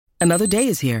Another day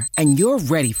is here, and you're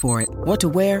ready for it. What to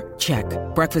wear? Check.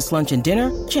 Breakfast, lunch, and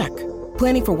dinner? Check.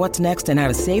 Planning for what's next and how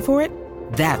to save for it?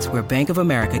 That's where Bank of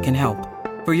America can help.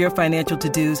 For your financial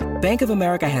to-dos, Bank of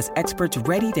America has experts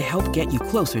ready to help get you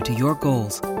closer to your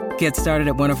goals. Get started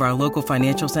at one of our local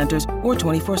financial centers or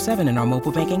 24/7 in our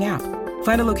mobile banking app.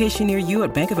 Find a location near you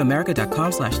at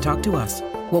bankofamerica.com/talktous.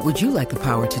 What would you like the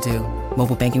power to do?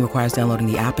 Mobile banking requires downloading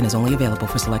the app and is only available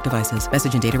for select devices.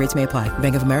 Message and data rates may apply.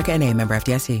 Bank of America NA, member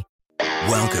FDIC.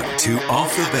 Welcome to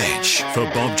Off the Bench for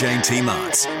Bob Jane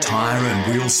T-Mart's Tyre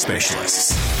and Wheel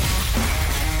Specialists.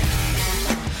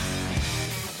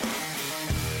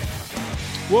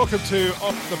 Welcome to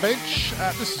Off the Bench.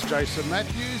 This is Jason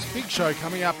Matthews. Big show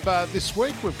coming up this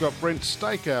week. We've got Brent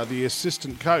Staker, the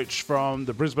assistant coach from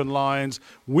the Brisbane Lions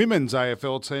women's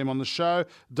AFL team on the show.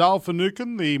 Dale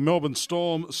Finucane, the Melbourne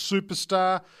Storm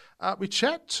superstar. We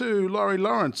chat to Laurie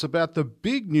Lawrence about the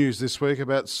big news this week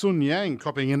about Sun Yang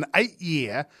copying an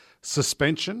 8-year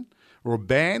suspension or a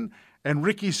ban. And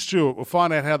Ricky Stewart will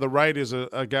find out how the Raiders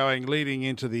are going leading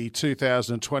into the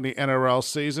 2020 NRL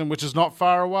season, which is not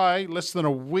far away, less than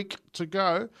a week to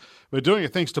go. We're doing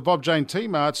it thanks to Bob Jane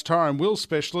T-Mart's Tyre and Wheel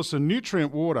Specialist, and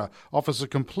Nutrient Water offers a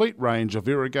complete range of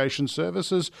irrigation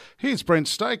services. Here's Brent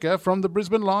Staker from the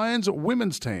Brisbane Lions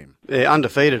women's team. Yeah,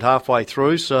 undefeated halfway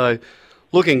through, so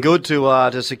looking good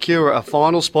to secure a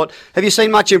final spot. Have you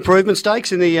seen much improvement,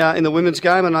 Stakes, in the women's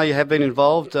game? I know you have been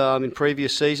involved in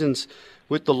previous seasons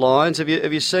with the Lions. Have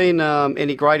you seen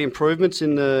any great improvements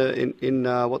in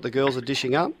what the girls are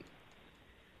dishing up?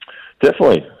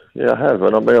 Definitely, yeah, I have,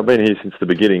 and I've been here since the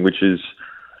beginning, which is,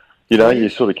 you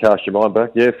sort of cast your mind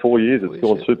back. Yeah, 4 years. It's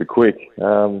gone super quick.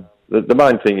 The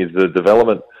main thing is the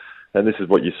development, and this is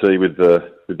what you see with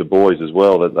the boys as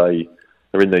well, that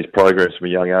they're in these programs from a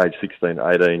young age, 16,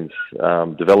 18s,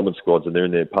 development squads, and they're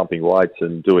in there pumping weights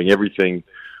and doing everything.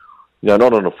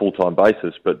 Not on a full-time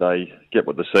basis, but they get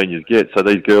what the seniors get. So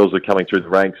these girls are coming through the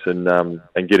ranks and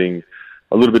getting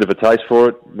a little bit of a taste for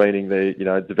it, meaning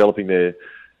they're, developing their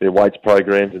weights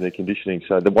programs and their conditioning.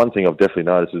 So the one thing I've definitely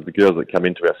noticed is the girls that come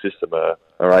into our system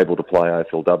are able to play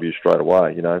AFLW straight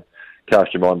away.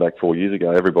 Cast your mind back 4 years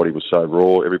ago, everybody was so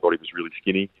raw, everybody was really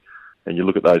skinny. And you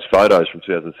look at those photos from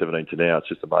 2017 to now, it's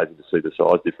just amazing to see the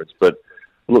size difference. But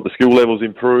look, the skill level's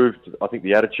improved. I think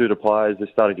the attitude of players, they're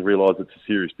starting to realise it's a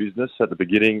serious business. At the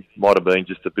beginning, might have been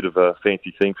just a bit of a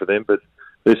fancy thing for them, but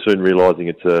they're soon realising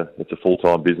it's a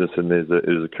full-time business and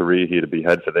there's a career here to be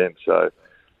had for them. So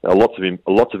lots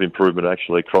of improvement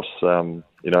actually across a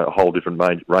whole different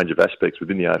range of aspects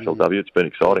within the AFLW. It's been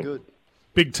exciting. Good.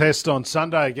 Big test on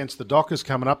Sunday against the Dockers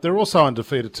coming up. They're also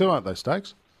undefeated too, aren't they,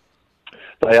 Stakes?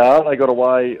 They are. They got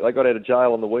out of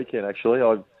jail on the weekend actually.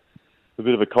 A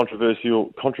bit of a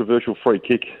controversial free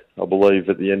kick, I believe,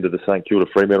 at the end of the St Kilda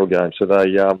Fremantle game. So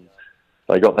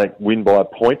they got that win by a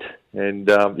point, and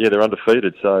they're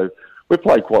undefeated. So we've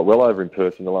played quite well over in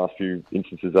Perth in the last few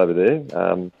instances over there.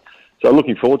 So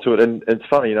looking forward to it. And it's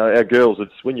funny, our girls.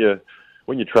 It's when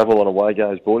you travel on away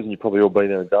games, boys, and you've probably all been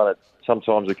there and done it.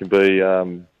 Sometimes it can be a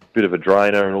bit of a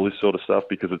drainer and all this sort of stuff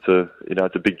because it's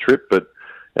a big trip, but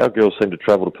our girls seem to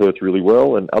travel to Perth really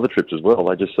well, and other trips as well.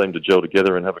 They just seem to gel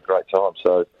together and have a great time.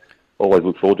 So always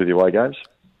look forward to the away games.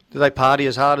 Do they party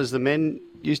as hard as the men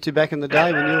used to back in the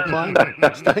day when you were playing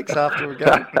Stakes after a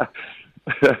game?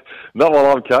 Not while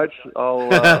I'm coach. I'll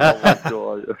make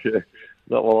sure.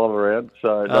 Not while I'm around.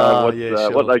 So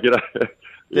sure. What they get.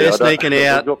 They're sneaking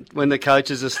out when the coach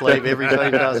is asleep. Every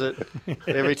team does it.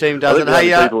 Every team does it.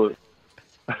 Hey, I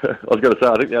was going to say,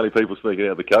 I think the only people sneaking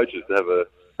out are the coaches to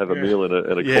have a meal and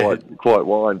a quiet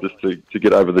wine just to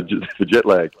get over the jet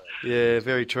lag. Yeah,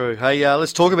 very true. Hey,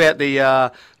 let's talk about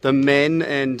the men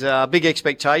and big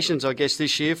expectations, I guess,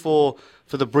 this year for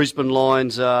the Brisbane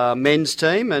Lions men's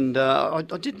team. And I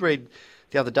did read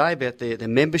the other day about their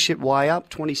membership way up,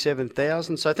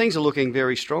 27,000. So things are looking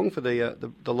very strong for the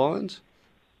Lions.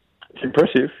 It's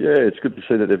impressive. Yeah, it's good to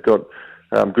see that they've got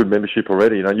good membership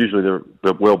already. Usually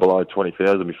they're well below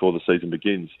 20,000 before the season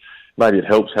begins. Maybe it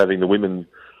helps having the women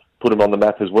put them on the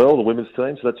map as well, the women's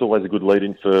team. So that's always a good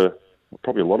lead-in for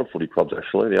probably a lot of footy clubs,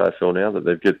 actually, the AFL now, that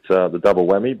they've got the double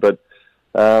whammy. But,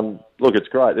 look, it's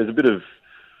great. There's a bit of,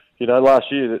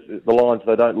 last year, the Lions,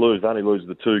 they don't lose. They only lose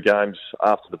the 2 games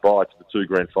after the bye to the 2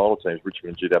 grand final teams,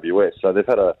 Richmond and GWS. So they've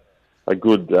had a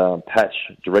good patch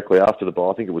directly after the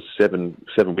bye. I think it was 7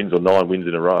 wins or 9 wins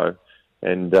in a row.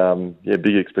 And,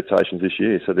 big expectations this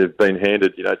year. So they've been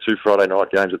handed, 2 Friday night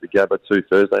games at the Gabba, 2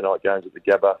 Thursday night games at the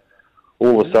Gabba.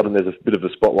 All of a sudden, there's a bit of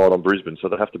a spotlight on Brisbane, so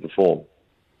they have to perform.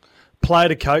 Player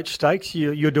to coach, Stakes,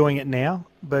 you're doing it now.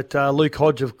 But Luke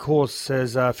Hodge, of course,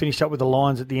 has finished up with the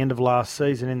Lions at the end of last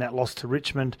season in that loss to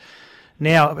Richmond.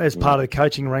 Now, as part of the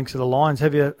coaching ranks of the Lions,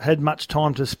 have you had much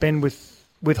time to spend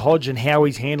with Hodge and how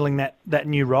he's handling that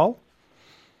new role?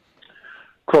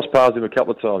 Cross paths him a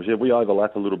couple of times. Yeah, we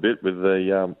overlap a little bit with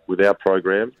our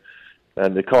program,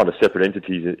 and they're kind of separate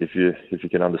entities if you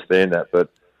can understand that. But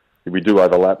we do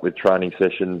overlap with training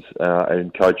sessions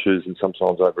and coaches, and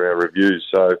sometimes over our reviews.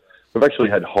 So we've actually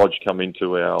had Hodge come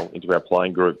into our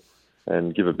playing group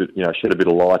and give a bit, shed a bit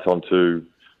of light onto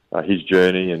his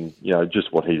journey and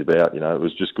just what he's about. It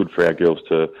was just good for our girls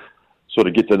to sort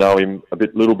of get to know him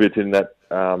little bit in that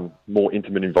more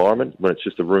intimate environment when it's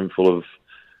just a room full of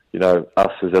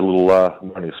us as a little,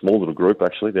 only a small little group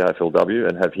actually, the AFLW,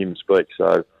 and have him speak.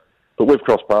 So, but we've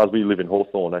crossed paths. We live in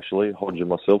Hawthorn actually, Hodge and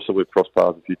myself, so we've crossed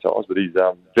paths a few times. But he's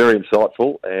very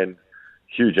insightful and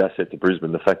huge asset to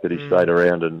Brisbane. The fact that he stayed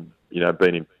around and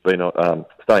been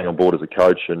staying on board as a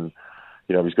coach, and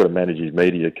he's got to manage his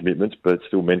media commitments, but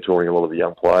still mentoring a lot of the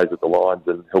young players at the Lions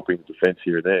and helping defence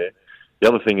here and there. The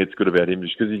other thing that's good about him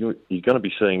is because he's going to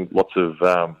be seeing lots of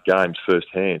games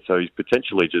firsthand, so he's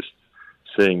potentially just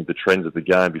seeing the trends of the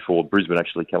game before Brisbane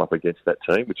actually come up against that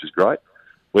team, which is great.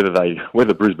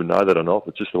 Whether Brisbane know that or not,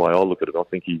 but just the way I look at it, I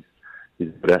think he's a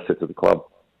good asset to the club.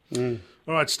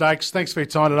 All right, Stakes, thanks for your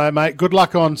time today, mate. Good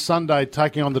luck on Sunday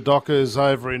taking on the Dockers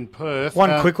over in Perth.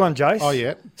 One quick one, Jace. Oh,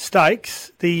 yeah.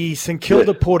 Stakes, the St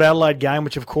Kilda-Port Adelaide game,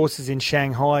 which of course is in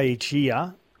Shanghai each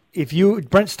year, if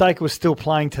Brent Staker was still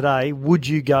playing today, would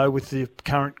you go with the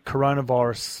current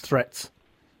coronavirus threats?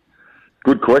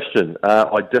 Good question.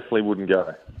 I definitely wouldn't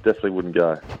go. It's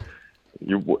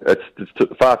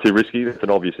far too risky. That's an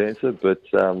obvious answer, but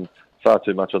far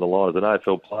too much on the line. As an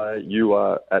AFL player, you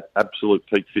are at absolute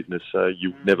peak fitness, so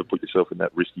you never put yourself in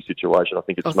that risky situation. I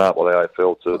think it's smart by the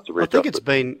AFL to reach. I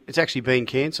think it's actually been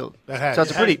cancelled. So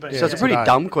it's a pretty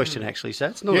dumb question, actually. So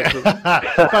it's not. Yeah.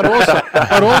 but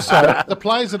also, the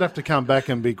players that have to come back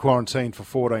and be quarantined for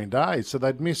 14 days, so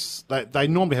they'd miss. They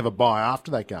normally have a bye after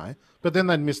that game, but then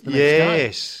they'd miss the next game.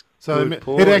 Yes. So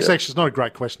actually is not a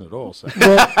great question at all. So.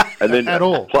 And then, at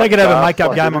all. They could have a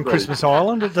make-up game on Christmas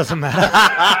Island. It doesn't matter.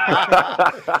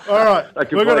 All right. They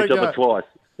can play each other twice.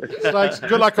 Stakes,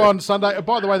 good luck on Sunday.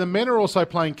 By the way, the men are also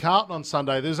playing Carlton on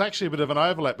Sunday. There's actually a bit of an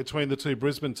overlap between the two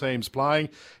Brisbane teams playing.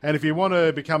 And if you want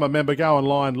to become a member, go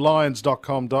online,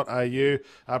 lions.com.au.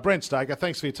 Brent Staker,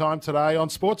 thanks for your time today on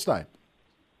Sports Day.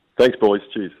 Thanks, boys.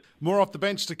 Cheers. More off the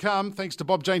bench to come. Thanks to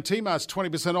Bob Jane T-Mart's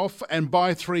 20% off and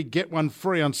buy 3, get 1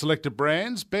 free on selected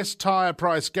brands. Best tyre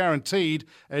price guaranteed.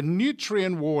 And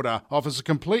Nutrient Water offers a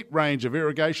complete range of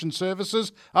irrigation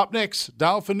services. Up next,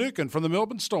 Dale Finucane from the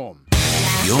Melbourne Storm.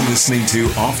 You're listening to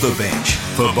Off the Bench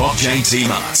for Bob Jane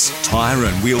T-Mart's tyre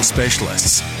and wheel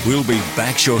specialists. We'll be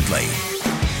back shortly.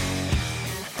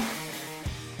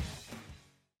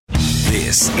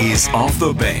 This is Off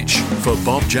the Bench for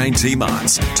Bob Jane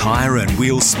T-Mart's tyre and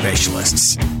wheel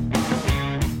specialists.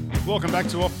 Welcome back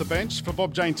to Off the Bench for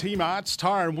Bob Jane T-Mart's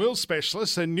tyre and wheel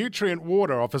specialists. And Nutrient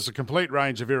Water offers a complete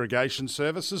range of irrigation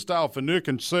services. Dale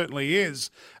Finucane certainly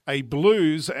is a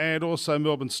Blues and also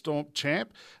Melbourne Storm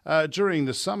champ. During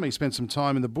the summer, he spent some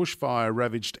time in the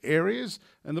bushfire-ravaged areas,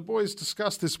 and the boys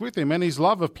discussed this with him and his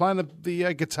love of playing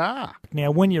the guitar.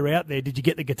 Now, when you're out there, did you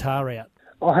get the guitar out?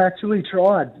 I actually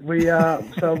tried. We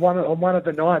on one of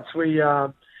the nights we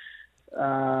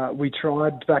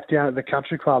tried back down at the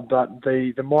country club, but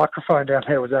the microphone down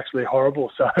there was actually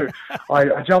horrible. So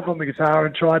I jumped on the guitar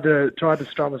and tried to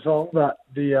strum a song, but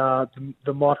the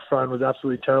microphone was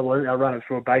absolutely terrible. I think I ran it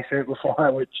through a bass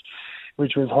amplifier,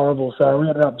 which was horrible. So we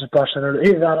ended up just brushing it.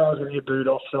 Either that, I was going to get booed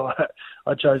off. So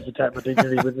I chose to take my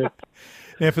dignity with me.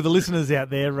 Now, for the listeners out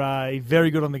there,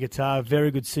 very good on the guitar, very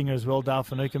good singer as well, Dale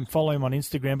Finucane. Follow him on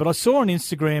Instagram. But I saw on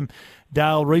Instagram,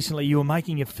 Dale, recently you were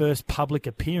making your first public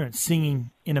appearance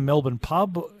singing in a Melbourne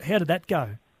pub. How did that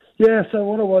go? Yeah, so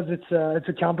what it was, it's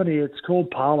a company. It's called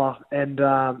Parlour, and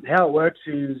how it works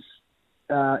is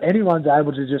anyone's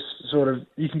able to just sort of,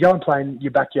 you can go and play in your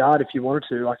backyard if you wanted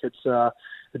to. Like it's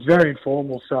very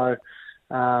informal. So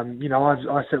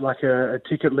I set like a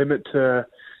ticket limit to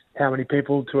how many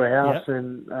people to a house,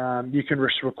 and you can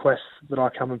request that I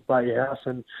come and play at your house.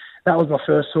 And that was my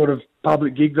first sort of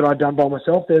public gig that I'd done by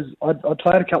myself. I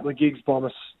played a couple of gigs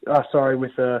with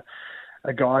a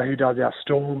guy who does our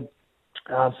Storm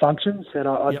functions, and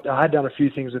I had done a few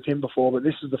things with him before, but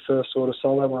this is the first sort of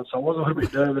solo one, so I was a little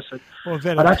bit nervous. Well,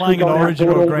 better playing an Origin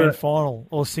or a Grand Final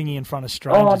or singing in front of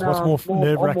strangers. What's more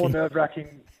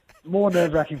nerve-wracking? More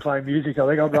nerve-wracking playing music. I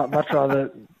think I'd much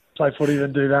rather play footy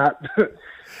than do that.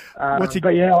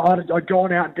 But yeah, I'd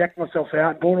gone out and decked myself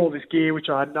out, bought all this gear, which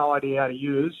I had no idea how to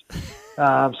use.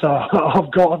 So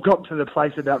I've gotten to the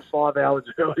place about 5 hours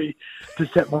early to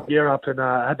set my gear up, and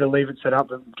had to leave it set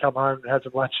up and come home and have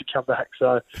some lunch and come back.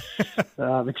 So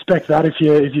expect that if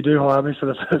you do hire me for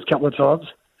the first couple of times.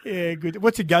 Yeah, good.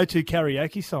 What's a go-to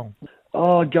karaoke song?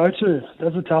 Oh, go-to.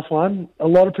 That's a tough one. A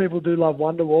lot of people do love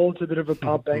Wonderwall. It's a bit of a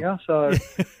pub banger, so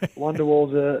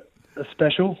Wonderwall's a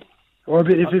special. Or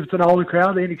if it's an older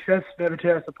crowd, In Excess, Never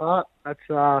Tear Us Apart.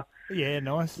 That's yeah,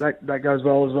 nice. That goes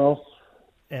well as well.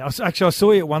 Yeah, I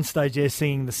saw you at one stage there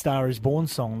singing the Star Is Born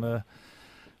song, the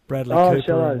Bradley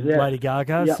Cooper and Lady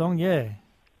Gaga song. Yeah,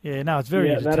 no, it's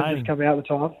very entertaining. That had just come out at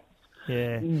the time.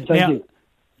 Yeah. Thank you.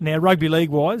 Now, rugby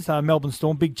league-wise, Melbourne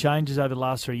Storm, big changes over the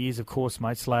last 3 years, of course,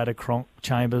 mate. Slater, Cronk,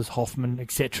 Chambers, Hoffman,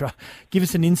 etc. Give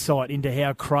us an insight into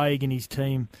how Craig and his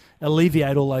team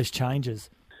alleviate all those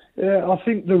changes. Yeah, I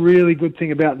think the really good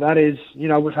thing about that is,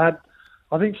 we've had,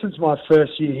 I think since my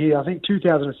first year here, I think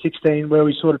 2016, where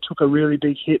we sort of took a really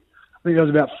big hit. I think there was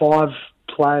about 5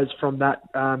 players from that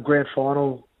grand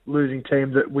final losing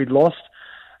team that we'd lost.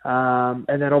 And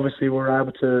then obviously we were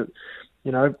able to,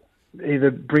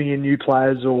 either bring in new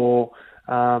players or,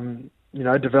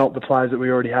 develop the players that we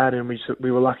already had. And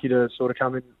we were lucky to sort of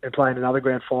come in and play in another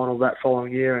grand final that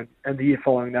following year and the year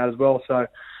following that as well. So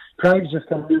Craig's just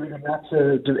done really good that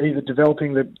to either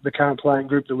developing the current playing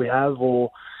group that we have or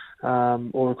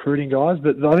recruiting guys.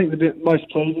 But I think the most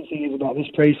pleasing thing is about this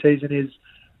pre-season is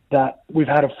that we've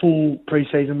had a full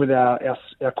pre-season with our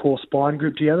core spine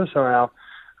group together, so our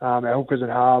hookers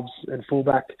and halves and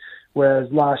fullback.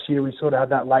 Whereas last year we sort of had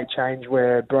that late change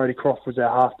where Brodie Croft was our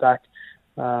halfback,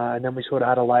 and then we sort of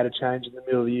had a later change in the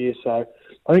middle of the year. So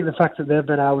I think the fact that they've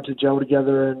been able to gel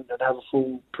together and have a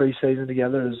full pre-season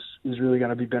together is really going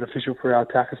to be beneficial for our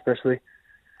attack especially.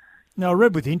 Now, I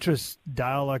read with interest,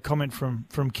 Dale, a comment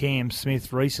from Cam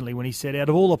Smith recently when he said out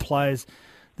of all the players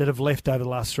that have left over the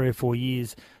last 3 or 4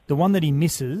 years, the one that he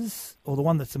misses, or the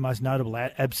one that's the most notable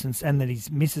absence and that he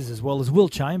misses as well, is Will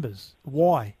Chambers.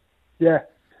 Why? Yeah.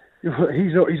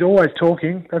 He's always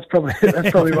talking. That's probably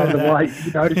one of the ways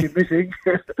you notice him missing.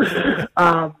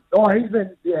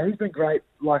 He's been great.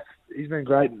 He's been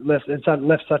great.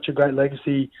 Left such a great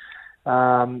legacy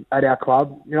at our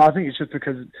club. I think it's just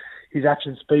because his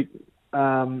actions speak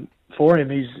for him.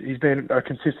 He's been a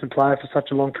consistent player for such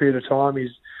a long period of time.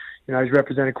 He's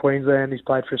represented Queensland. He's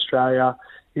played for Australia.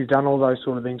 He's done all those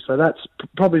sort of things. So that's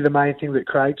probably the main thing that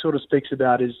Craig sort of speaks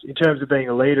about is, in terms of being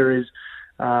a leader, is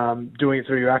doing it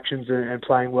through your actions and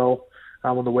playing well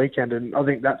on the weekend. And I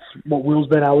think that's what Will's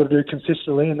been able to do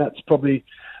consistently, and that's probably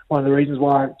one of the reasons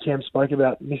why Cam spoke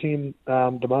about missing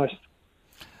him the most.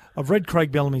 I've read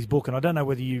Craig Bellamy's book, and I don't know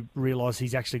whether you realise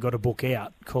he's actually got a book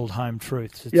out called Home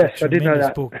Truths. It's yes, I did know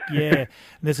that. Book. Yeah, and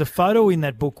there's a photo in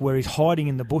that book where he's hiding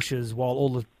in the bushes while all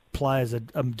the players are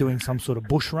doing some sort of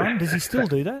bush run. Does he still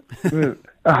do that?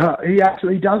 He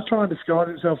actually does try and disguise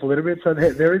himself a little bit. So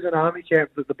there is an army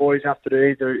camp that the boys have to do,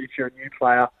 either if you're a new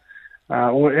player,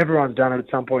 or everyone's done it at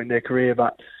some point in their career.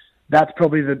 But that's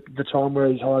probably the time where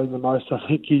he's hiding the most. I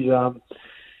think he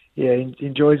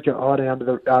enjoys hiding under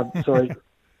the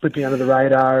flipping under the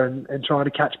radar and trying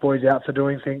to catch boys out for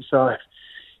doing things. So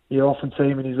you often see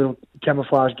him in his little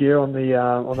camouflage gear on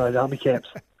those army camps.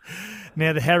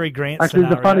 Now, the Harry Grant actually,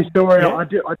 scenario. it's a funny story.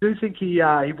 Yeah? I do think he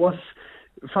was.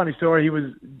 Funny story. He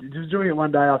was doing it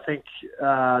one day. I think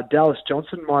Dallas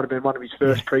Johnson might have been one of his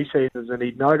first pre-seasons, and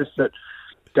he'd noticed that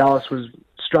Dallas was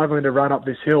struggling to run up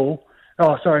this hill.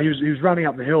 Oh, sorry, he was running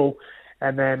up the hill,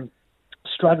 and then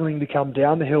struggling to come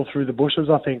down the hill through the bushes,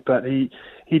 I think. But he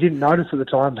didn't notice at the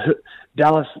time that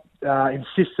Dallas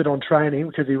insisted on training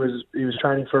because he was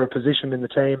training for a position in the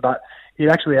team, but he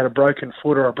actually had a broken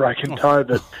foot or a broken toe.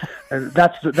 And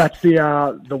that's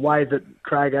the way that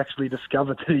Craig actually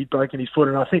discovered that he'd broken his foot.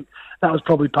 And I think that was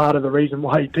probably part of the reason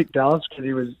why he picked Dallas,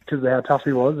 because of how tough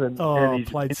he was. And he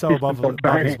played so above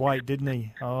his weight, didn't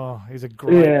he? Oh, he's a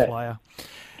great player.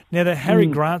 Now, the Harry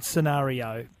Grant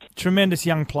scenario, tremendous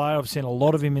young player. I've seen a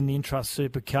lot of him in the Intrust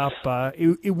Super Cup.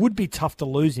 It would be tough to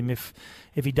lose him if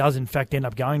he does, in fact, end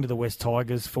up going to the West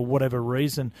Tigers for whatever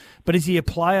reason. But is he a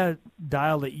player,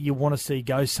 Dale, that you want to see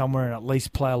go somewhere and at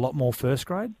least play a lot more first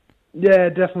grade? Yeah,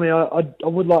 definitely. I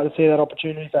would like to see that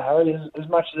opportunity for Harry. As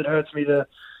much as it hurts me to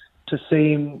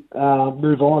see him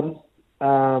move on,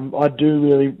 I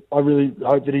really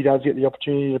hope that he does get the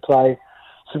opportunity to play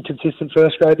some consistent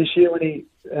first grade this year when he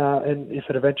and if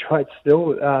it eventuates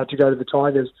still to go to the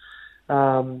Tigers.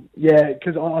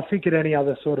 Because I think at any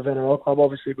other sort of NRL club,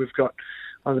 obviously we've got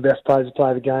one of the best players to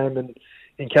play the game, and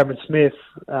in Cameron Smith.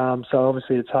 So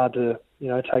obviously it's hard to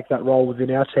take that role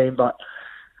within our team, but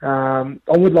I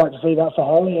would like to see that for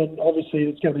Harry, and obviously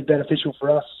it's going to be beneficial for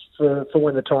us for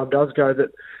when the time does go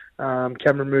that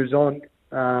Cameron moves on,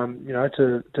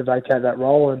 to vacate that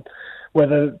role, and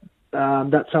whether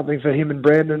that's something for him and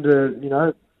Brandon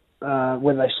to,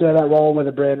 when they share that role,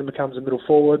 whether Brandon becomes a middle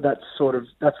forward, that's a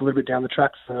little bit down the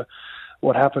track for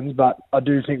what happens. But I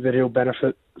do think that he'll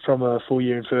benefit from a full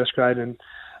year in first grade, and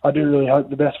I do really hope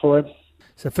the best for him.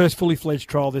 So first fully fledged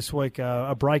trial this week,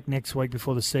 a break next week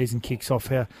before the season kicks off.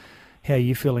 How are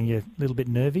you feeling? You a little bit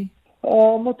nervy?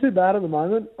 I'm not too bad at the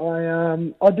moment.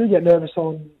 I do get nervous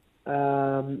on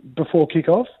before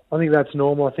kick-off. I think that's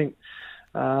normal. I think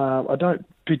I don't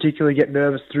particularly get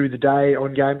nervous through the day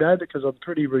on game day because I'm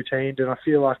pretty routined, and I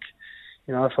feel like,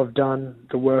 if I've done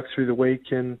the work through the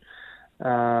week, and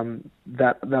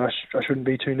that I shouldn't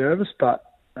be too nervous. But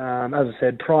as I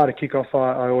said, prior to kick-off,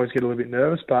 I always get a little bit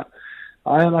nervous, but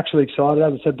I am actually excited.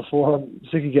 As I said before, I'm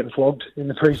sick of getting flogged in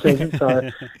the pre-season, so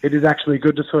it is actually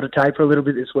good to sort of taper a little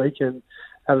bit this week and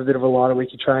have a bit of a lighter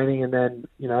week of training, and then,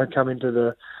 come into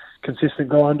the consistent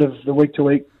grind of the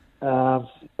week-to-week of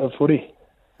footy.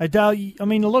 Hey, Dale, a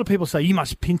lot of people say you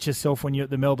must pinch yourself when you're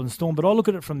at the Melbourne Storm, but I look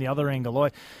at it from the other angle.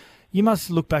 You must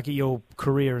look back at your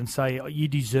career and say you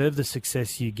deserve the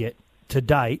success you get to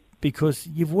date, because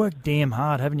you've worked damn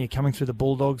hard, haven't you, coming through the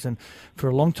Bulldogs, and for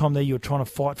a long time there you were trying to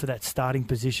fight for that starting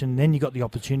position. Then you got the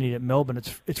opportunity at Melbourne.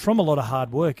 It's from a lot of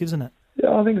hard work, isn't it?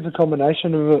 Yeah, I think it's a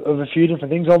combination of a few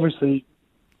different things. Obviously,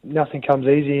 nothing comes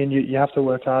easy, and you have to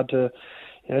work hard to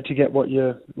get what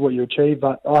you achieve.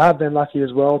 But I have been lucky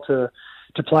as well to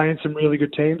play in some really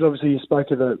good teams. Obviously, you spoke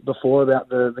before about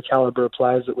the calibre of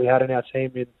players that we had in our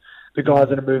team, and the guys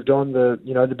that have moved on.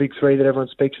 The big three that everyone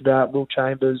speaks about: Will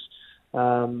Chambers.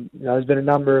 There's been a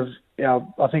number of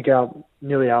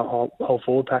nearly our whole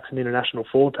forward pack's an international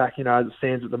forward pack, as it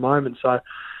stands at the moment. So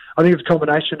I think it's a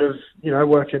combination of,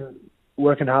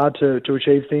 working hard to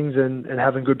achieve things and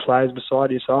having good players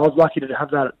beside you. So I was lucky to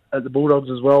have that at the Bulldogs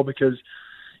as well, because,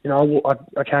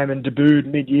 I came and debuted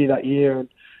mid-year that year, and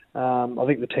I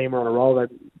think the team were on a roll.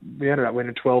 We ended up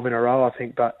winning 12 in a row, I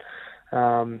think, but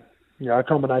a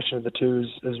combination of the two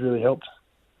has really helped.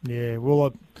 Yeah,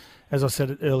 well, as I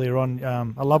said earlier on,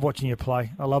 I love watching you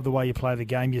play. I love the way you play the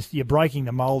game. You're breaking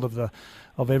the mould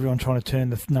of everyone trying to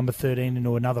turn the number 13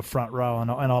 into another front row,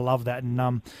 and I love that.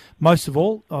 And most of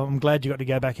all, I'm glad you got to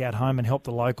go back out home and help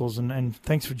the locals. And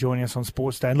thanks for joining us on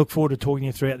Sports Day, and look forward to talking to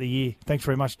you throughout the year. Thanks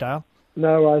very much, Dale.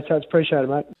 No worries, Coach. Appreciate it,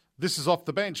 mate. This is Off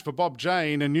the Bench for Bob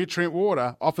Jane, and Nutrient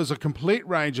Water offers a complete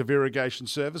range of irrigation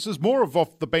services. More of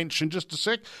Off the Bench in just a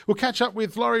sec. We'll catch up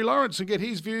with Laurie Lawrence and get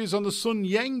his views on the Sun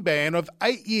Yang ban of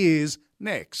 8 years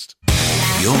next.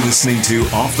 You're listening to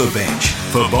Off the Bench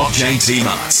for Bob Jane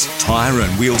T-Marts, tyre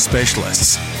and wheel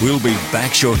specialists. We'll be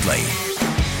back shortly.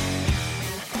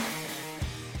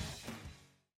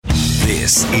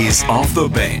 This is Off the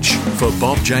Bench for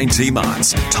Bob Jane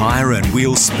T-Marts, tyre and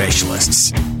wheel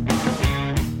specialists.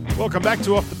 Welcome back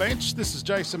to Off the Bench. This is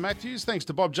Jason Matthews. Thanks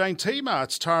to Bob Jane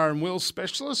T-Marts, tyre and wheel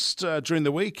specialist. During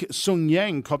the week, Sun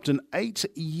Yang copped an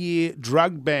 8-year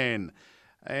drug ban.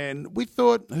 And we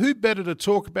thought, who better to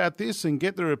talk about this and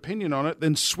get their opinion on it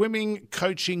than swimming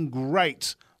coaching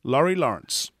great Laurie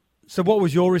Lawrence. So what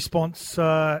was your response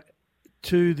to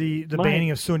the banning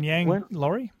of Sun Yang,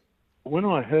 Laurie? When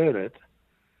I heard it,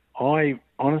 I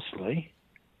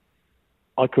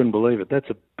couldn't believe it.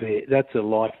 That's a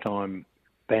lifetime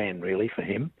ban, really, for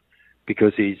him,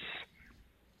 because he's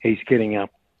getting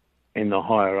up in the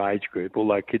higher age group,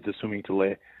 although kids are swimming till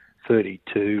they're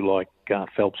 32, like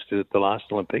Phelps did at the last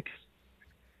Olympics.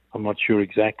 I'm not sure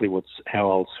exactly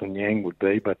how old Sun Yang would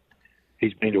be, but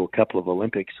he's been to a couple of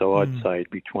Olympics, so I'd say he'd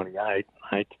be 28.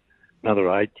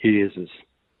 Another 8 years is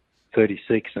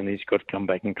 36, and he's got to come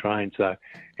back and train. So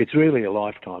it's really a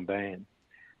lifetime ban.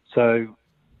 So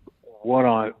what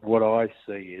I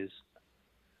see is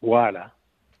WADA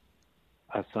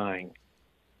are saying,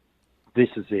 this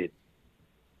is it.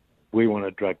 We want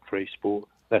a drug-free sport.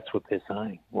 That's what they're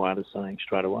saying. WADA's saying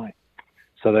straight away.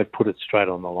 So they've put it straight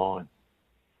on the line,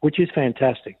 which is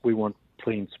fantastic. We want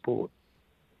clean sport.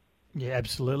 Yeah,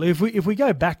 absolutely. If we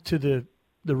go back to the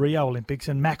Rio Olympics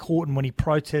and Mac Horton, when he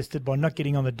protested by not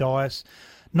getting on the dais,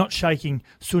 not shaking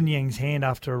Sun Yang's hand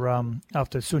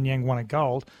after Sun Yang won a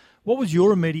gold, what was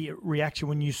your immediate reaction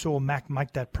when you saw Mac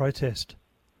make that protest?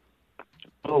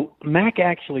 Well, Mac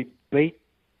actually beat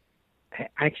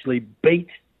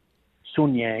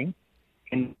Sun Yang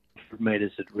in 100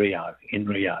 metres in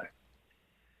Rio.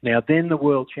 Now, then the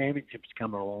World Championships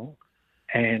come along,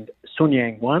 and Sun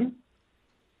Yang won,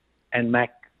 and Mac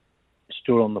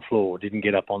stood on the floor, didn't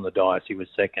get up on the dais. He was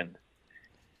second.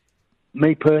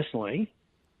 Me personally,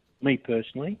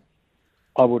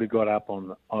 I would have stood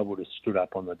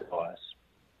up on the dais.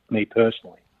 Me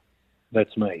personally,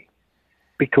 that's me,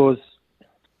 because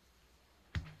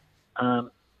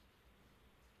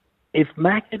if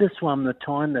Mac had swum the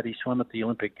time that he swum at the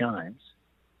Olympic Games,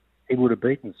 he would have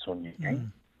beaten Sun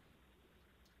Yang.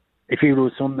 If he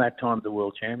would have swum that time at the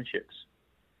World Championships.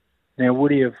 Now,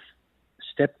 would he have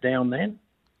stepped down then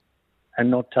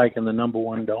and not taken the number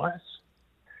one dice?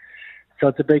 So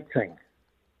it's a big thing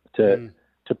to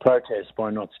protest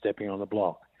by not stepping on the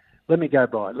block. Let me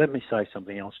say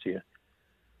something else to you.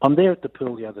 I'm there at the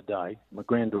pool the other day. My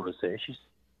granddaughter's there.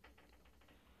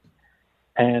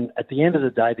 And at the end of the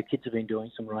day, the kids have been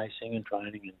doing some racing and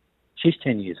training, and she's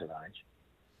 10 years of age.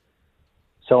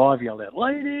 So I've yelled out,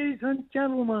 "Ladies and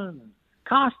gentlemen,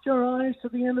 cast your eyes to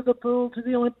the end of the pool to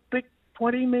the Olympic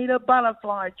 20-metre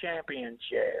butterfly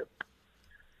championship.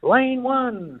 Lane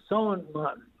 1,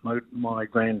 so my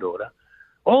granddaughter,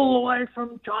 all the way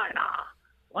from China.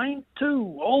 Lane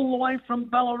 2, all the way from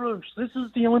Belarus. This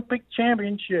is the Olympic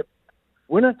championship.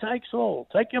 Winner takes all.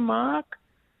 Take your mark,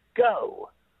 go."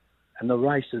 And the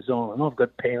race is on, and I've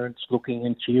got parents looking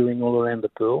and cheering all around the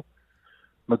pool.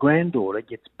 My granddaughter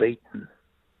gets beaten.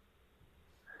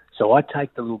 So I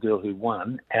take the little girl who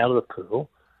won out of the pool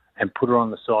and put her on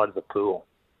the side of the pool.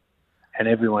 And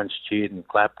everyone's cheered and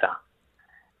clapped her.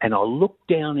 And I look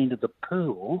down into the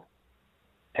pool,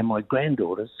 and my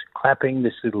granddaughter's clapping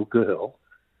this little girl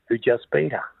who just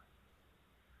beat her.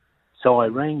 So I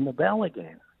rang the bell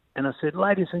again, and I said,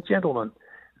 "Ladies and gentlemen,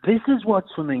 this is what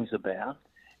swimming's about.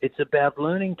 It's about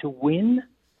learning to win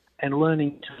and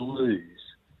learning to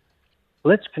lose.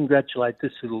 Let's congratulate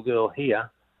this little girl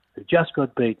here who just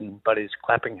got beaten but is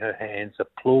clapping her hands,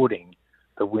 applauding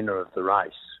the winner of the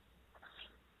race."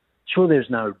 Sure, there's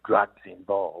no drugs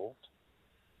involved,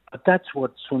 but that's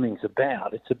what swimming's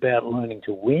about. It's about learning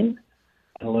to win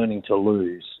and learning to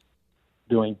lose,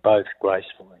 doing both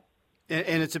gracefully.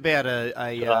 And it's about a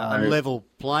level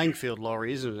playing field,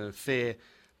 Laurie, isn't it? A fair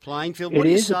playing field. It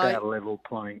is about a level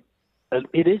playing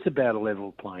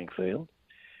field.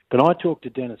 But I talked to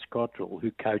Dennis Cottrell,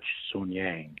 who coached Sun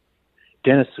Yang.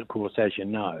 Dennis, of course, as you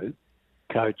know,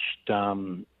 coached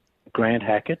Grant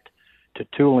Hackett to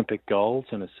 2 Olympic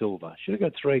golds and a silver. Should have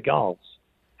got 3 golds,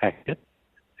 Hackett.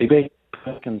 He beat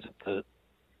Perkins at the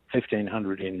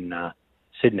 1500 in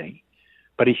Sydney,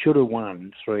 but he should have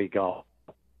won 3 golds.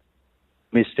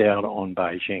 Missed out on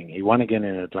Beijing. He won again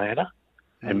in Atlanta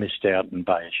and missed out in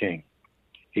Beijing.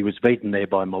 He was beaten there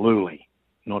by Maluli,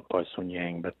 not by Sun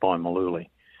Yang, but by Maluli.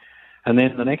 And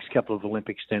then the next couple of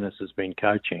Olympics, Dennis has been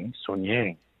coaching Sun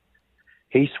Yang.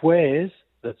 He swears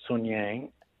that Sun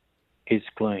Yang is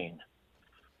clean.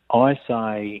 I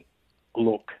say,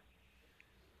 look,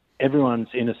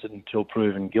 everyone's innocent until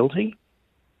proven guilty.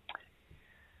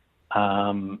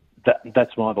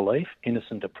 That's my belief,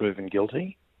 innocent until proven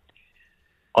guilty.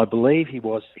 I believe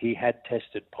he had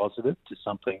tested positive to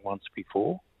something once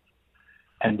before.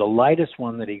 And the latest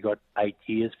one that he got 8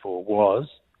 years for was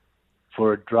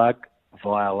for a drug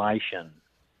violation.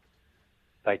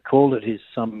 They called it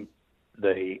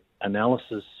the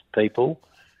analysis people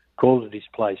called at his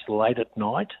place late at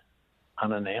night,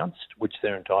 unannounced, which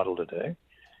they're entitled to do,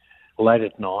 late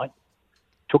at night,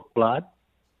 took blood.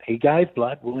 He gave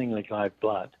blood, willingly gave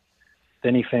blood.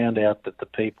 Then he found out that the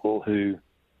people who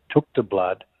took the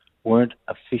blood weren't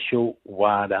official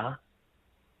WADA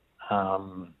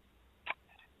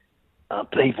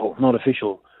people, not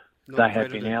official. They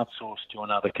had been outsourced to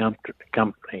another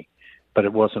company, but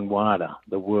it wasn't WADA,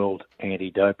 the World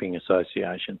Anti-Doping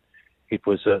Association. It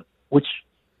was which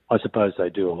I suppose they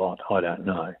do a lot, I don't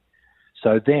know.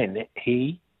 So then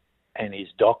he and his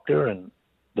doctor and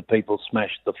the people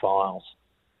smashed the files.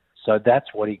 So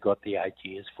that's what he got the 8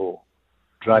 years for,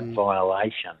 drug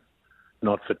violation,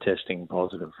 not for testing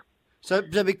positive. So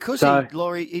because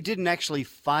Laurie, he didn't actually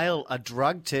fail a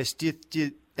drug test,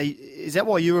 is that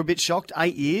why you were a bit shocked?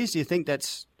 8 years? Do you think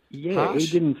that's harsh? He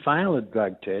didn't fail a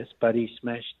drug test, but he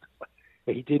smashed.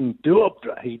 He didn't do it.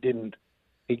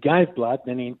 He gave blood,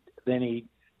 then he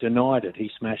denied it. He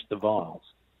smashed the vials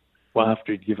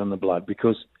after he'd given the blood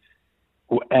because,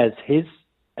 as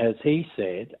he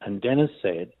said and Dennis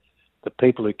said, the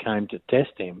people who came to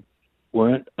test him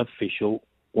weren't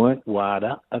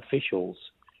WADA officials.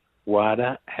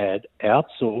 WADA had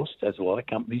outsourced, as a lot of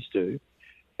companies do,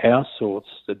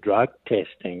 outsourced the drug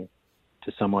testing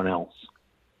to someone else.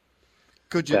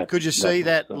 Could you see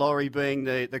that, Laurie, being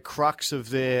the crux of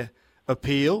their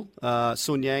appeal,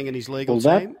 Sun Yang and his legal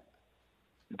team?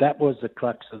 That was the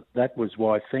crux. That was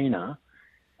why FINA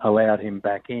allowed him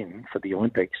back in for the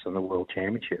Olympics and the World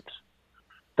Championships.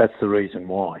 That's the reason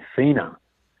why. FINA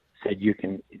said you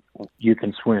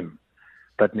can swim,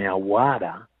 but now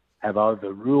WADA have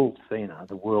overruled FINA,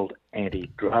 the World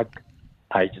Anti-Drug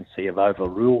agency have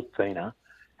overruled FINA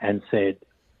and said,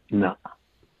 no,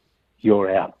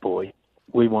 you're out, boy.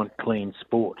 We want clean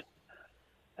sport.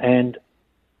 And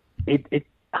it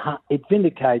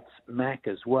vindicates Mac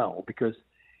as well, because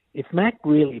if Mac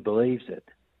really believes it,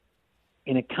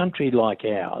 in a country like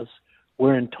ours,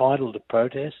 we're entitled to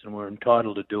protest and we're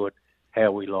entitled to do it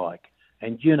how we like.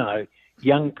 And,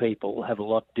 young people have a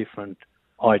lot different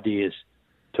ideas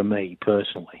to me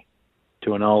personally,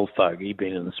 to an old fogey,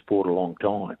 been in the sport a long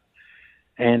time.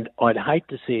 And I'd hate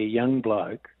to see a young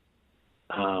bloke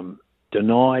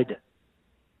denied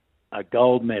a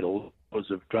gold medal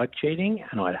because of drug cheating,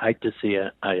 and I'd hate to see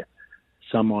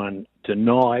someone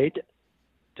denied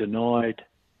the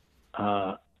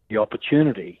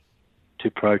opportunity to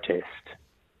protest,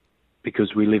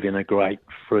 because we live in a great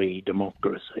free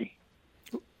democracy.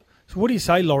 So what do you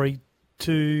say, Laurie,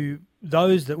 to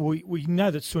those that we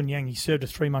know that Sun Yang, he served a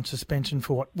 3-month suspension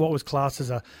for what was classed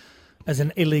as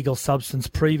an illegal substance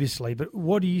previously, but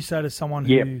what do you say to someone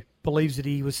who believes that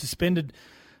he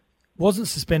wasn't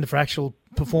suspended for actual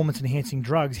performance-enhancing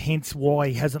drugs, hence why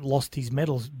he hasn't lost his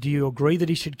medals? Do you agree that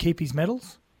he should keep his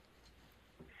medals?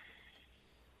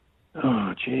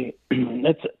 Oh, gee,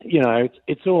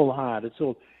 it's all hard.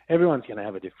 Everyone's going to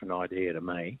have a different idea to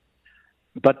me,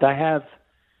 but they have,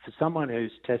 for someone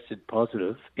who's tested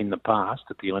positive in the past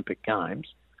at the Olympic Games,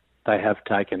 they have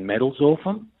taken medals off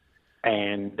them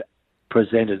and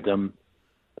presented them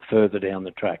further down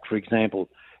the track. For example,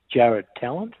 Jared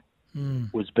Talent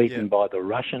was beaten by the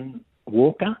Russian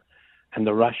Walker, and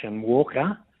the Russian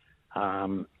Walker,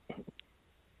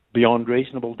 beyond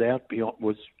reasonable doubt,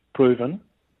 was proven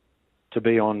to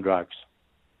be on drugs.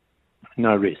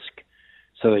 No risk.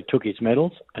 So they took his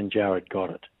medals and Jared got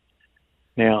it.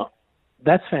 Now,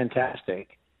 that's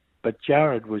fantastic, but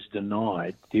Jared was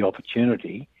denied the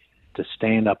opportunity to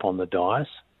stand up on the dais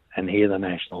and hear the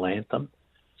national anthem.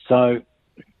 So,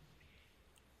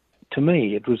 to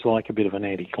me, it was like a bit of an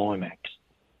anticlimax,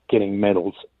 getting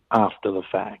medals after the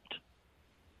fact.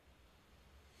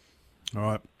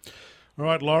 All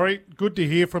right, Laurie, good to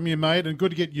hear from you, mate, and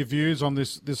good to get your views on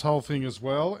this whole thing as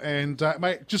well. And,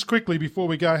 mate, just quickly before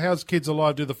we go, how's Kids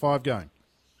Alive Do the 5 going?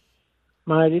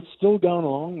 Mate, it's still going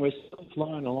along. We're still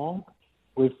flying along.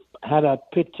 We've had a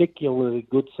particularly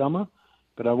good summer,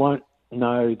 but I won't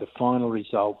know the final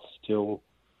results till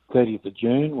 30th of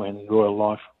June when Royal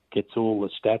Life gets all the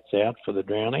stats out for the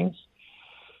drownings.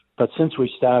 But since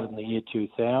we started in the year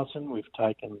 2000, we've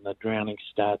taken the drowning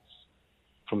stats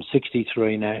from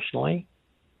 63 nationally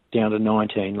down to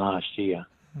 19 last year.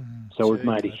 So we've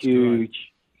made a huge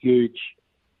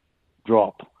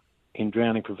drop in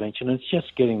drowning prevention. It's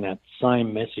just getting that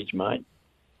same message, mate,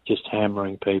 just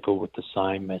hammering people with the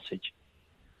same message.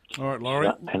 All right,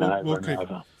 Laurie.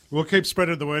 We'll keep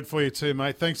spreading the word for you too,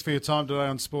 mate. Thanks for your time today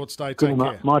on Sports Day. Take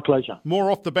care. My pleasure. More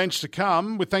off the bench to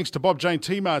come with thanks to Bob Jane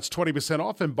T-Mart's 20%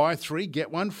 off and buy 3,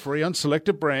 get 1 free on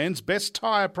selected brands, best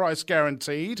tyre price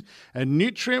guaranteed, and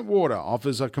Nutrient Water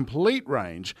offers a complete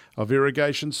range of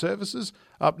irrigation services.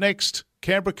 Up next,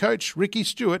 Canberra coach Ricky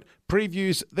Stewart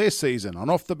previews their season on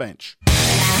Off the Bench.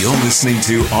 You're listening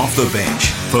to Off the Bench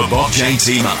for Bob Jane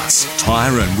T-Mart's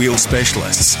tyre and wheel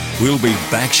specialists. We'll be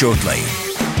back shortly.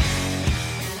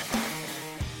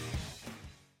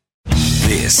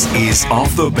 This is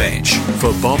Off the Bench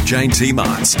for Bob Jane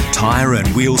T-Mart's tyre and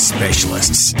wheel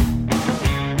specialists.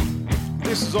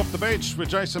 This is Off the Bench with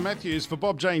Jason Matthews for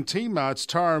Bob Jane T-Mart's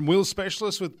tyre and wheel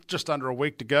specialist, with just under a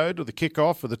week to go to the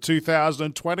kick-off for the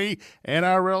 2020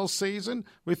 NRL season.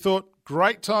 We thought,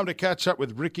 great time to catch up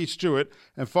with Ricky Stewart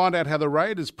and find out how the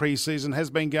Raiders pre-season has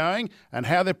been going and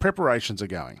how their preparations are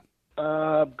going.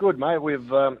 Good, mate.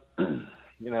 We've,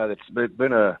 it's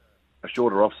been a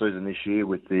shorter off-season this year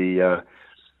with the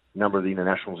number of the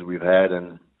internationals that we've had,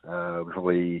 and we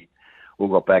probably all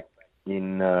got back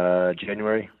in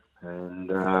January, and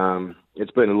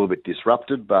it's been a little bit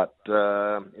disrupted, but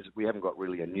we haven't got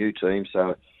really a new team,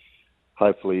 so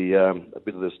hopefully a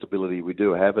bit of the stability we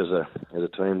do have as a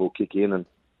team will kick in, and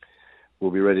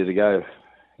we'll be ready to go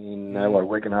in a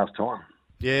week and a half's time.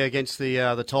 Yeah, against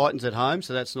the Titans at home,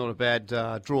 so that's not a bad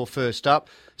draw first up.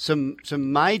 Some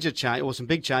major change, or some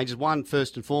big changes. One,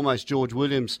 first and foremost, George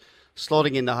Williams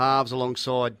slotting in the halves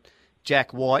alongside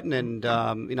Jack Whiten and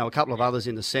a couple of others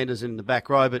in the centres and in the back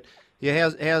row. But yeah,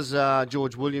 how's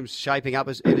George Williams shaping up?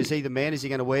 Is he the man? Is he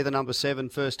going to wear the number 7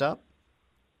 first up?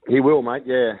 He will, mate.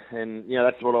 Yeah, and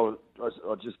that's what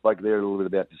I just spoke there a little bit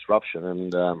about disruption,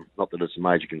 and not that it's a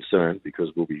major concern because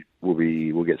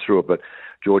we'll get through it. But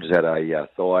George has had a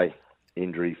thigh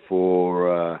injury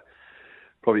for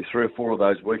probably 3 or 4 of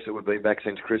those weeks that we've been back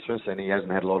since Christmas, and he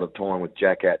hasn't had a lot of time with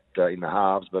Jack in the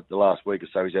halves. But the last week or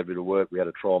so, he's had a bit of work. We had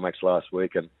a trial match last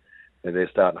week, and they're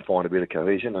starting to find a bit of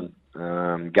cohesion.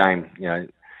 And game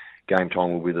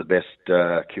time will be the best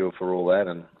cure for all that.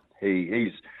 And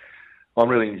I'm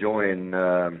really enjoying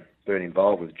being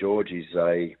involved with George. He's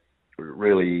a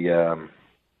really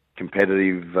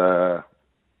competitive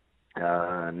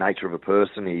nature of a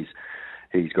person.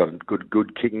 He's got a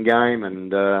good kicking game,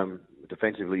 and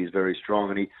defensively he's very strong,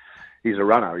 and he's a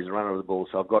runner. He's a runner of the ball.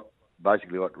 So I've got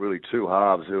basically really 2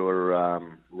 halves who are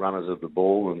runners of the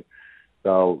ball, and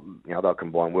they'll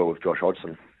combine well with Josh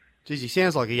Hodgson. Geez, he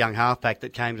sounds like a young halfback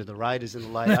that came to the Raiders in the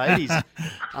late 80s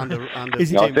under Is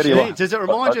he, Tim Sheens. Does it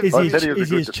remind you? Is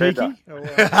he as cheeky?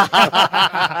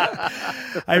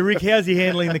 Hey, Rick, how's he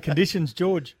handling the conditions,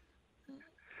 George?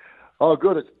 Oh,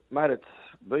 good. It's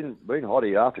been hot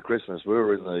here after Christmas. We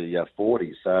were in the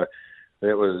 40s, so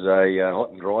it was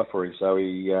hot and dry for him. So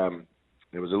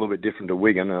it was a little bit different to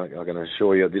Wigan, I can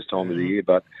assure you, at this time of the year.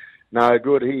 But no,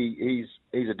 good. He's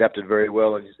adapted very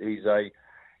well, and he's a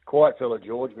quiet fella,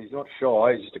 George, but he's not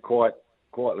shy. He's just a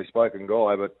quietly spoken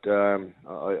guy. But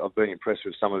I've been impressed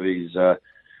with some of his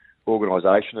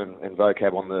organisation and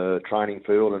vocab on the training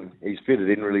field, and he's fitted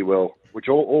in really well, which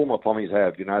all my Pommies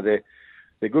have.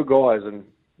 They're good guys, and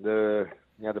the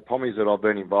Pommies that I've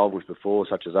been involved with before,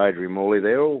 such as Adrian Morley,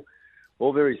 they're all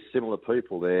very similar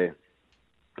people. They're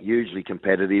hugely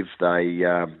competitive. They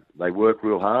work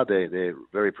real hard. They're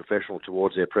very professional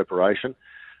towards their preparation.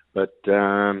 But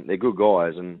they're good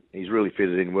guys, and he's really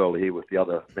fitted in well here with the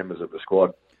other members of the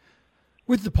squad.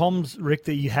 With the Poms, Rick,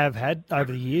 that you have had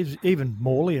over the years, even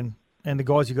Morley and the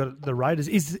guys you got at the Raiders,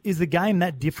 is the game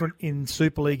that different in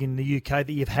Super League in the UK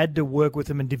that you've had to work with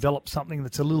them and develop something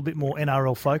that's a little bit more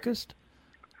NRL focused?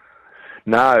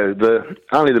 No,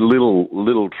 only the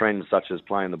little trends such as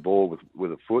playing the ball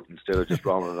with a foot instead of just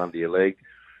rolling it under your leg.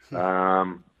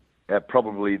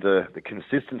 Probably the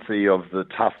consistency of the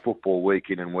tough football week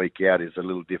in and week out is a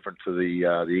little different to the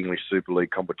English Super League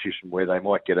competition, where they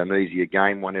might get an easier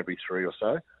game one every 3 or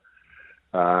so.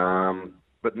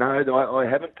 But no, I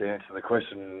haven't, to answer the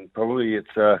question. Probably it's,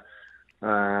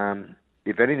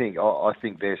 if anything, I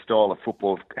think their style of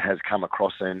football has come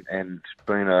across and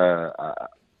been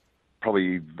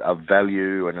probably a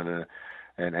value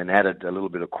and added a little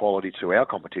bit of quality to our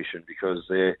competition, because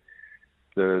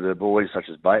the boys such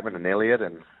as Bateman and Elliott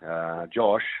and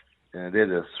Josh, they're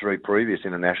the 3 previous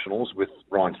internationals with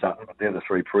Ryan Sutton, but they're the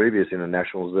 3 previous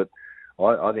internationals that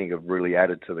I think have really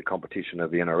added to the competition of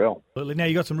the NRL. Now,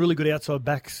 you got some really good outside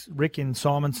backs, Rick and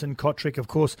Simonson, Kotrick, of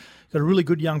course. Got a really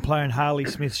good young player in Harley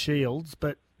Smith-Shields,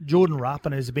 but Jordan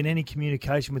Rapin, has there been any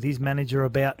communication with his manager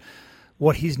about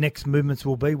what his next movements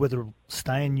will be, whether he'll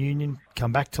stay in Union,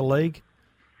 come back to league?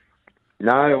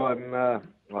 No,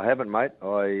 I haven't, mate.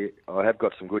 I have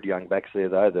got some good young backs there,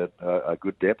 though, that are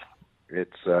good depth.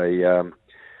 It's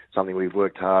something we've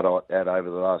worked hard at over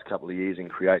the last couple of years in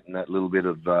creating that little bit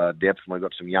of depth. And we've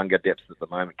got some younger depths at the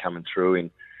moment coming through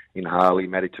in Harley,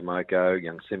 Matty Tomoko,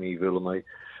 young Simi Villamy,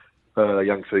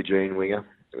 young Fijian winger.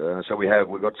 So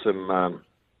we've got some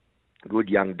good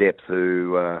young depth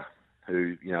who a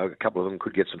couple of them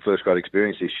could get some first grade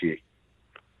experience this year.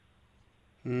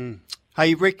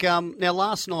 Hey, Rick, now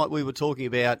last night we were talking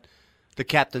about the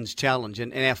Captain's Challenge,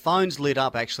 and our phones lit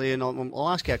up, actually, and I'll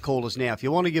ask our callers now. If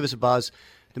you want to give us a buzz,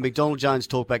 the McDonald Jones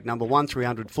talkback number,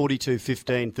 1300 42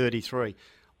 15 33.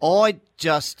 I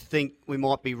just think we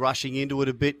might be rushing into it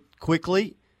a bit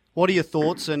quickly. What are your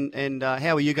thoughts, and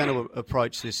how are you going to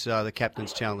approach this, the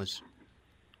Captain's Challenge?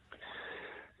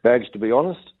 Bags, to be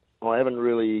honest, I haven't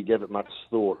really given it much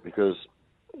thought, because,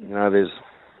 there's...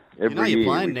 You're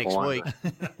playing next week,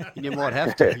 and you might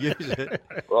have to use it.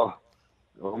 Well,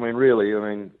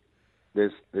 really,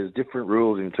 there's different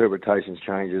rules, interpretations,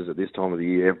 changes at this time of the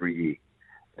year every year.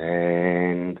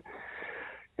 And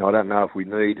I don't know if we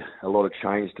need a lot of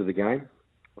change to the game.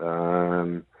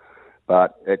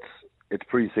 But it's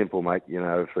pretty simple, mate.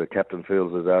 If the captain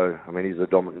feels as though, he's the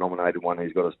nominated one,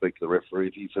 he's got to speak to the referee.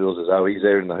 If he feels as though he's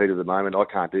there in the heat of the moment, I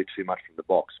can't do too much from the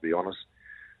box, to be honest.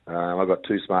 I've got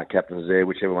 2 smart captains there,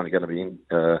 whichever one is going to be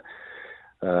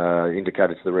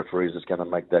indicated to the referees is going to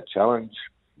make that challenge.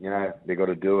 They've got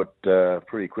to do it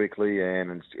pretty quickly,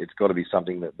 and it's got to be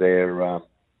something that they're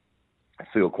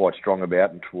feel quite strong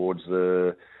about and towards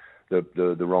the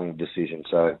wrong decision.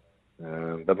 So,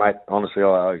 but mate, honestly,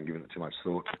 I haven't given it too much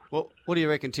thought. Well, what do you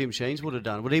reckon Tim Sheens would have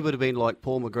done? Would he have been like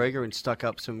Paul McGregor and stuck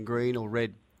up some green or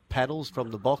red paddles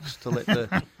from the box to let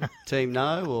the team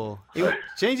know? Or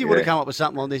Sheensy would have come up with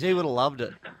something on this. He would have loved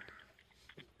it.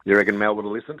 You reckon Mel would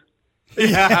have listened?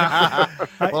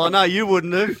 Well, I know you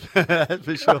wouldn't have,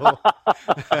 for sure.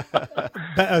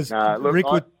 Look,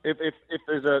 Rick would... if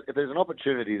there's an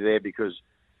opportunity there because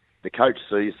the coach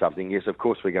sees something, yes, of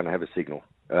course we're going to have a signal.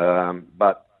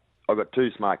 But I've got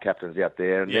two smart captains out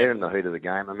there, and they're in the heat of the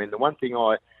game. I mean, the one thing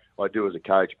I do as a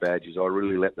coach, Badge, is I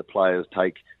really let the players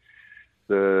take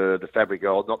the fabric,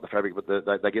 not the fabric, but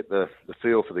they get the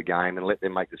feel for the game and let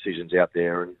them make decisions out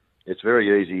there. And it's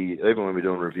very easy, even when we're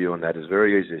doing review on that, it's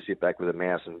very easy to sit back with a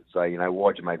mouse and say,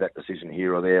 why'd you make that decision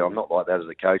here or there? I'm not like that as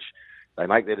a coach. They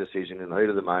make their decision in the heat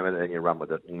of the moment and you run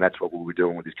with it. And that's what we'll be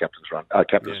doing with this captain's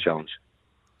challenge.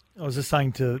 I was just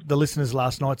saying to the listeners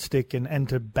last night, Stick, and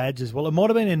to Badge as well. It might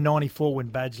have been in '94 when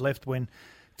Badge left, when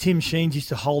Tim Sheens used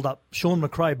to hold up, Sean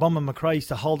McRae, Bomber McRae used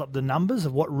to hold up the numbers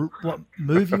of what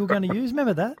move you were going to use.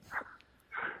 Remember that?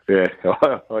 Yeah,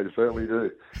 I certainly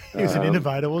do. He was an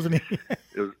innovator, wasn't he?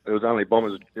 It was only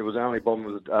Bombers. It was only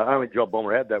only job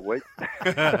Bomber had that week.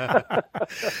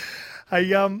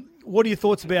 Hey, what are your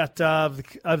thoughts about over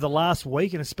the last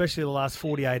week and especially the last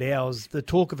 48 hours, the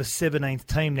talk of a 17th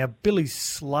team? Now, Billy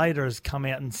Slater has come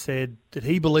out and said that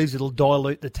he believes it'll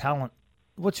dilute the talent.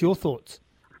 What's your thoughts?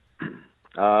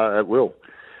 It will.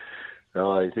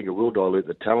 I think it will dilute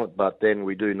the talent, but then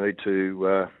we do need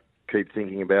to keep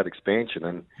thinking about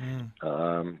expansion.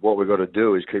 And what we've got to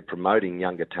do is keep promoting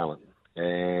younger talent.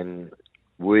 And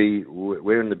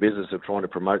we're in the business of trying to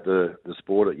promote the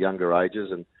sport at younger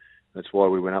ages, and that's why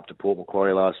we went up to Port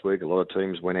Macquarie last week. A lot of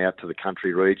teams went out to the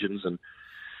country regions, and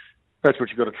that's what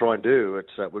you've got to try and do.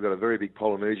 We've got a very big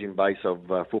Polynesian base of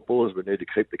footballers. We need to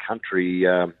keep the country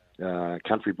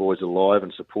boys alive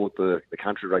and support the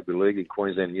country rugby league in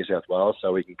Queensland and New South Wales,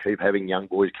 so we can keep having young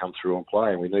boys come through and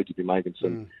play. And we need to be making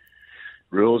some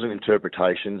rules and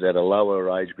interpretations at a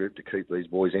lower age group to keep these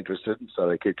boys interested, so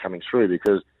they keep coming through.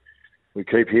 Because we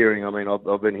keep hearing,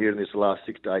 I've been hearing this the last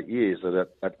 6 to 8 years, that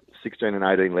at 16 and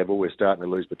 18 level, we're starting to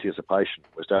lose participation.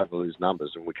 We're starting to lose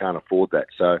numbers, and we can't afford that.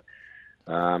 So,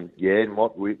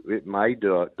 it may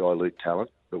dilute talent,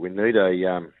 but we need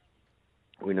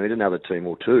another team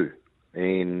or two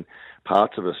in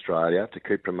parts of Australia to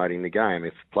keep promoting the game.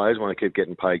 If players want to keep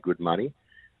getting paid good money,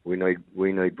 we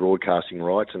need broadcasting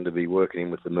rights and to be working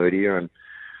in with the media. And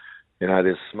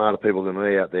there's smarter people than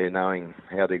me out there knowing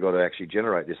how they've got to actually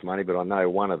generate this money. But I know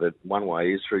one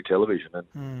way is through television,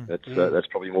 and that's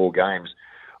probably more games.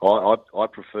 I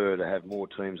prefer to have more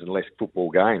teams and less football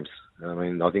games. I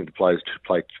mean, I think the players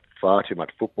play far too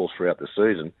much football throughout the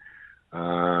season.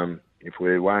 If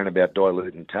we're worrying about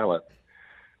diluting talent,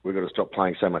 we've got to stop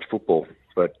playing so much football.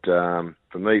 But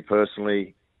for me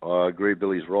personally, I agree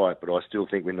Billy's right, but I still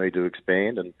think we need to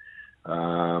expand. And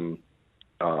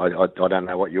I don't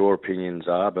know what your opinions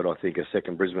are, but I think a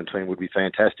second Brisbane team would be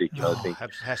fantastic. I think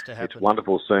has to happen. It's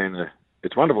wonderful seeing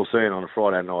on a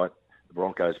Friday night the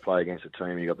Broncos play against a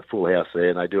team. You've got the full house there,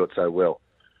 and they do it so well.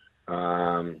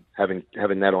 Having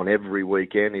that on every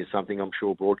weekend is something I'm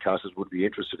sure broadcasters would be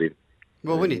interested in.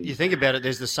 Well, when you think about it,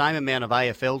 there's the same amount of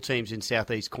AFL teams in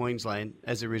southeast Queensland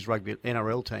as there is rugby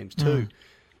NRL teams too,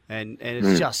 and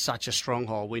it's just such a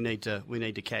stronghold. We need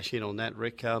to cash in on that,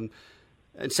 Rick. And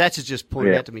Sats has just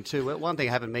pointed out to me too. One thing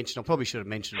I haven't mentioned, I probably should have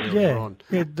mentioned earlier on.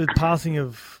 Yeah, the passing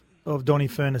of Donnie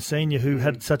Furner Senior, who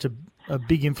had such a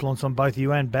big influence on both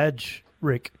you and Badge,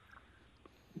 Rick.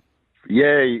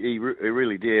 Yeah, he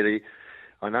really did.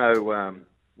 I know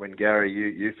when Gary,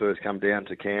 you first come down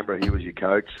to Canberra, he was your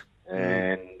coach.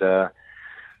 And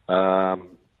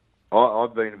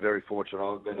I've been very fortunate.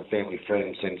 I've been a family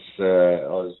friend since I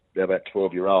was about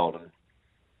 12-year-old.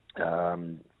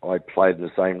 And I played in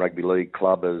the same rugby league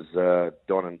club as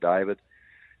Don and David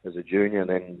as a junior. And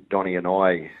then Donnie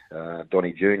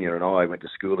Jr. and I went to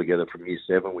school together from year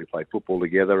 7. We played football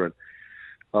together. And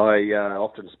I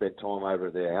often spent time over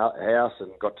at their house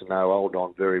and got to know old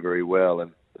Don very, very well.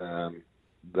 And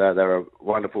they're a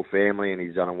wonderful family, and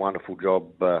he's done a wonderful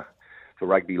job for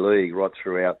rugby league right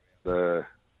throughout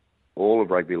all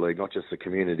of rugby league, not just the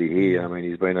community here. I mean,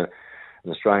 he's been an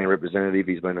Australian representative,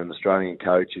 he's been an Australian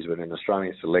coach, he's been an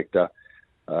Australian selector.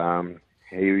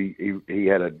 He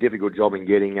had a difficult job in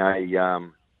getting a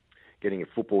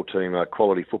football team, a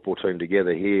quality football team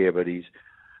together here, but his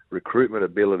recruitment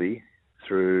ability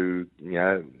through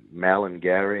Mal and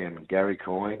Gary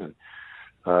Coyne and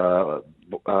the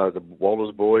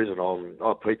Walters boys and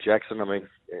Pete Jackson. I mean,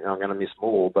 I'm going to miss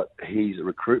more, but his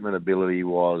recruitment ability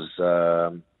was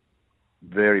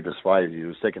very persuasive. He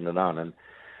was second to none,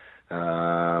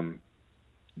 and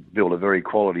built a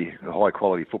high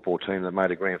quality football team that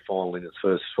made a grand final in its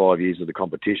first 5 years of the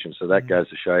competition. So that goes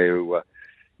to show you,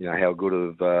 how good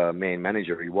of a man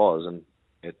manager he was, and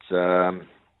it's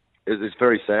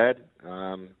very sad.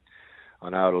 I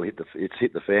know it's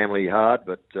hit the family hard,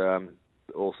 but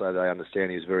also they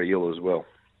understand he was very ill as well.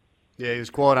 Yeah, he was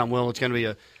quite unwell. It's going to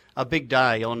be a big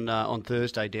day on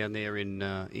Thursday down there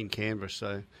in Canberra.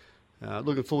 So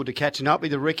looking forward to catching up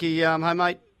with you, Ricky. Hey,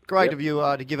 mate, great of you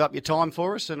to give up your time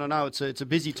for us. And I know it's a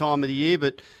busy time of the year,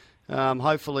 but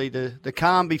hopefully the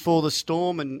calm before the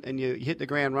storm and you hit the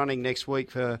ground running next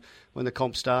week for when the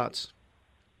comp starts.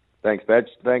 Thanks, Badge.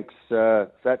 Thanks,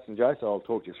 Sats and Jace. I'll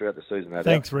talk to you throughout the season.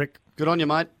 Thanks, Rick. Good on you,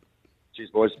 mate.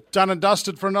 Cheers, boys. Done and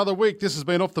dusted for another week. This has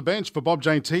been Off the Bench for Bob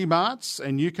JT Marts,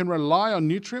 and you can rely on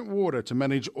Nutrient Water to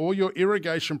manage all your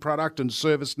irrigation product and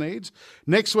service needs.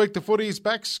 Next week, the footy is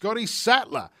back. Scotty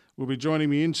Sattler will be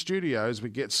joining me in studio as we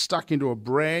get stuck into a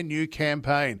brand new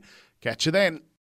campaign. Catch you then.